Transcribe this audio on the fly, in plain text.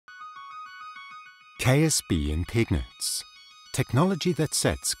KSB in Pegnitz, technology that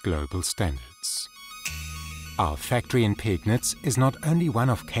sets global standards. Our factory in Pegnitz is not only one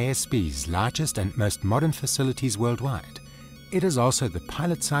of KSB's largest and most modern facilities worldwide, it is also the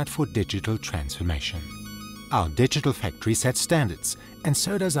pilot site for digital transformation. Our digital factory sets standards, and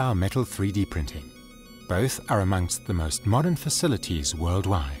so does our metal 3D printing. Both are amongst the most modern facilities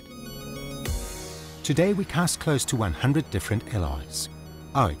worldwide. Today we cast close to 100 different alloys.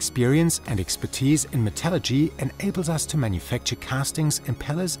 Our experience and expertise in metallurgy enables us to manufacture castings,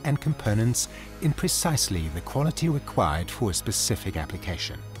 impellers and components in precisely the quality required for a specific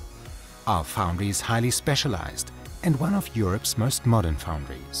application. Our foundry is highly specialized and one of Europe's most modern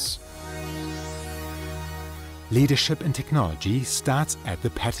foundries. Leadership in technology starts at the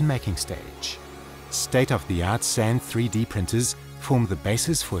pattern-making stage. State-of-the-art sand 3D printers form the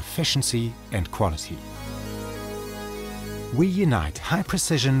basis for efficiency and quality. We unite high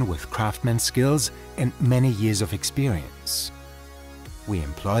precision with craftsman's skills and many years of experience. We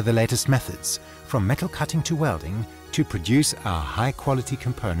employ the latest methods, from metal cutting to welding, to produce our high-quality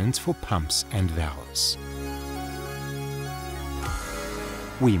components for pumps and valves.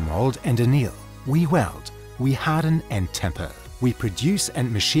 We mold and anneal, we weld, we harden and temper. We produce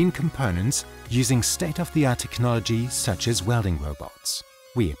and machine components using state-of-the-art technology such as welding robots.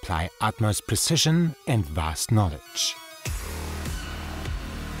 We apply utmost precision and vast knowledge.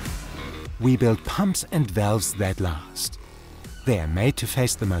 We build pumps and valves that last. They are made to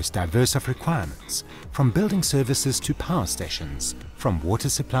face the most diverse of requirements, from building services to power stations, from water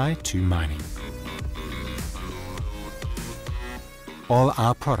supply to mining. All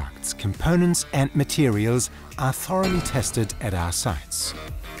our products, components and materials are thoroughly tested at our sites.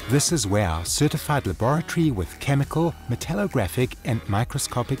 This is where our certified laboratory with chemical, metallographic and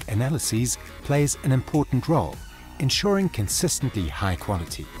microscopic analyses plays an important role, ensuring consistently high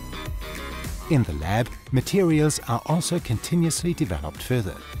quality. In the lab, materials are also continuously developed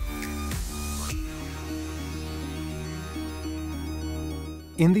further.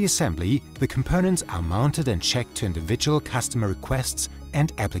 In the assembly, the components are mounted and checked to individual customer requests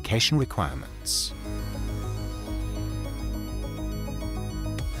and application requirements.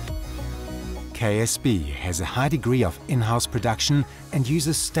 KSB has a high degree of in-house production and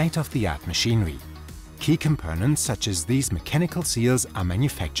uses state-of-the-art machinery. Key components such as these mechanical seals are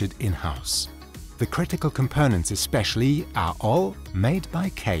manufactured in-house. The critical components especially are all made by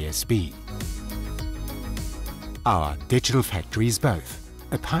KSB. Our digital factory is both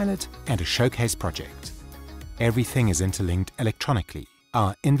a pilot and a showcase project. Everything is interlinked electronically.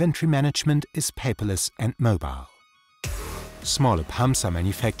 Our inventory management is paperless and mobile. Smaller pumps are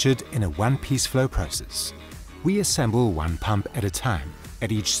manufactured in a one-piece flow process. We assemble one pump at a time.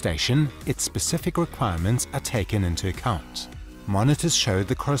 At each station, its specific requirements are taken into account. Monitors show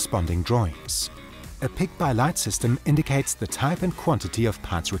the corresponding drawings. A pick-by-light system indicates the type and quantity of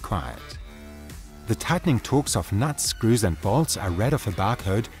parts required. The tightening torques of nuts, screws and bolts are read off a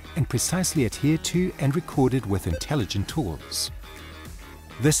barcode and precisely adhered to and recorded with intelligent tools.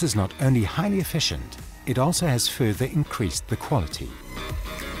 This is not only highly efficient, it also has further increased the quality.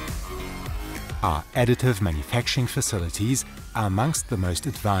 Our additive manufacturing facilities are amongst the most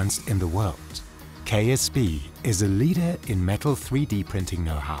advanced in the world. KSB is a leader in metal 3D printing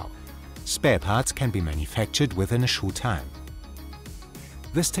know-how. Spare parts can be manufactured within a short time.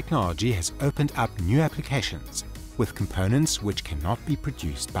 This technology has opened up new applications with components which cannot be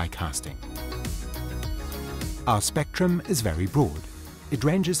produced by casting. Our spectrum is very broad. It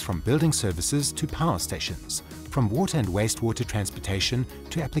ranges from building services to power stations, from water and wastewater transportation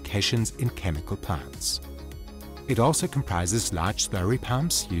to applications in chemical plants. It also comprises large slurry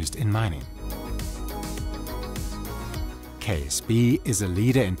pumps used in mining. KSB is a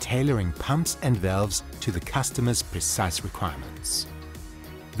leader in tailoring pumps and valves to the customer's precise requirements.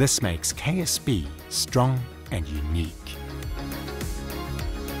 This makes KSB strong and unique.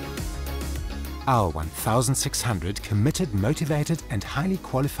 Our 1,600 committed, motivated and highly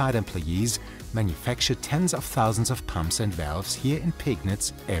qualified employees manufacture tens of thousands of pumps and valves here in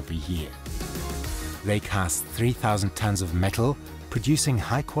Pegnitz every year. They cast 3,000 tons of metal, producing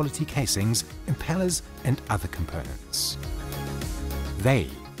high-quality casings, impellers and other components. They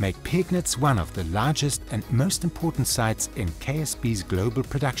make Pegnitz one of the largest and most important sites in KSB's global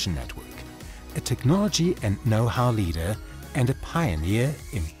production network, a technology and know-how leader and a pioneer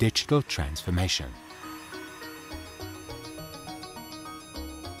in digital transformation.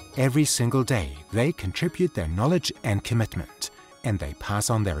 Every single day, they contribute their knowledge and commitment, and they pass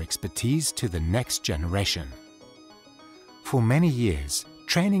on their expertise to the next generation. For many years,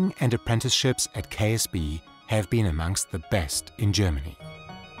 training and apprenticeships at KSB have been amongst the best in Germany.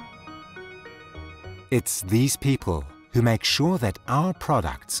 It's these people who make sure that our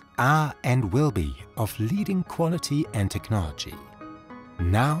products are and will be of leading quality and technology,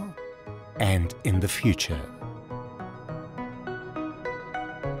 now and in the future.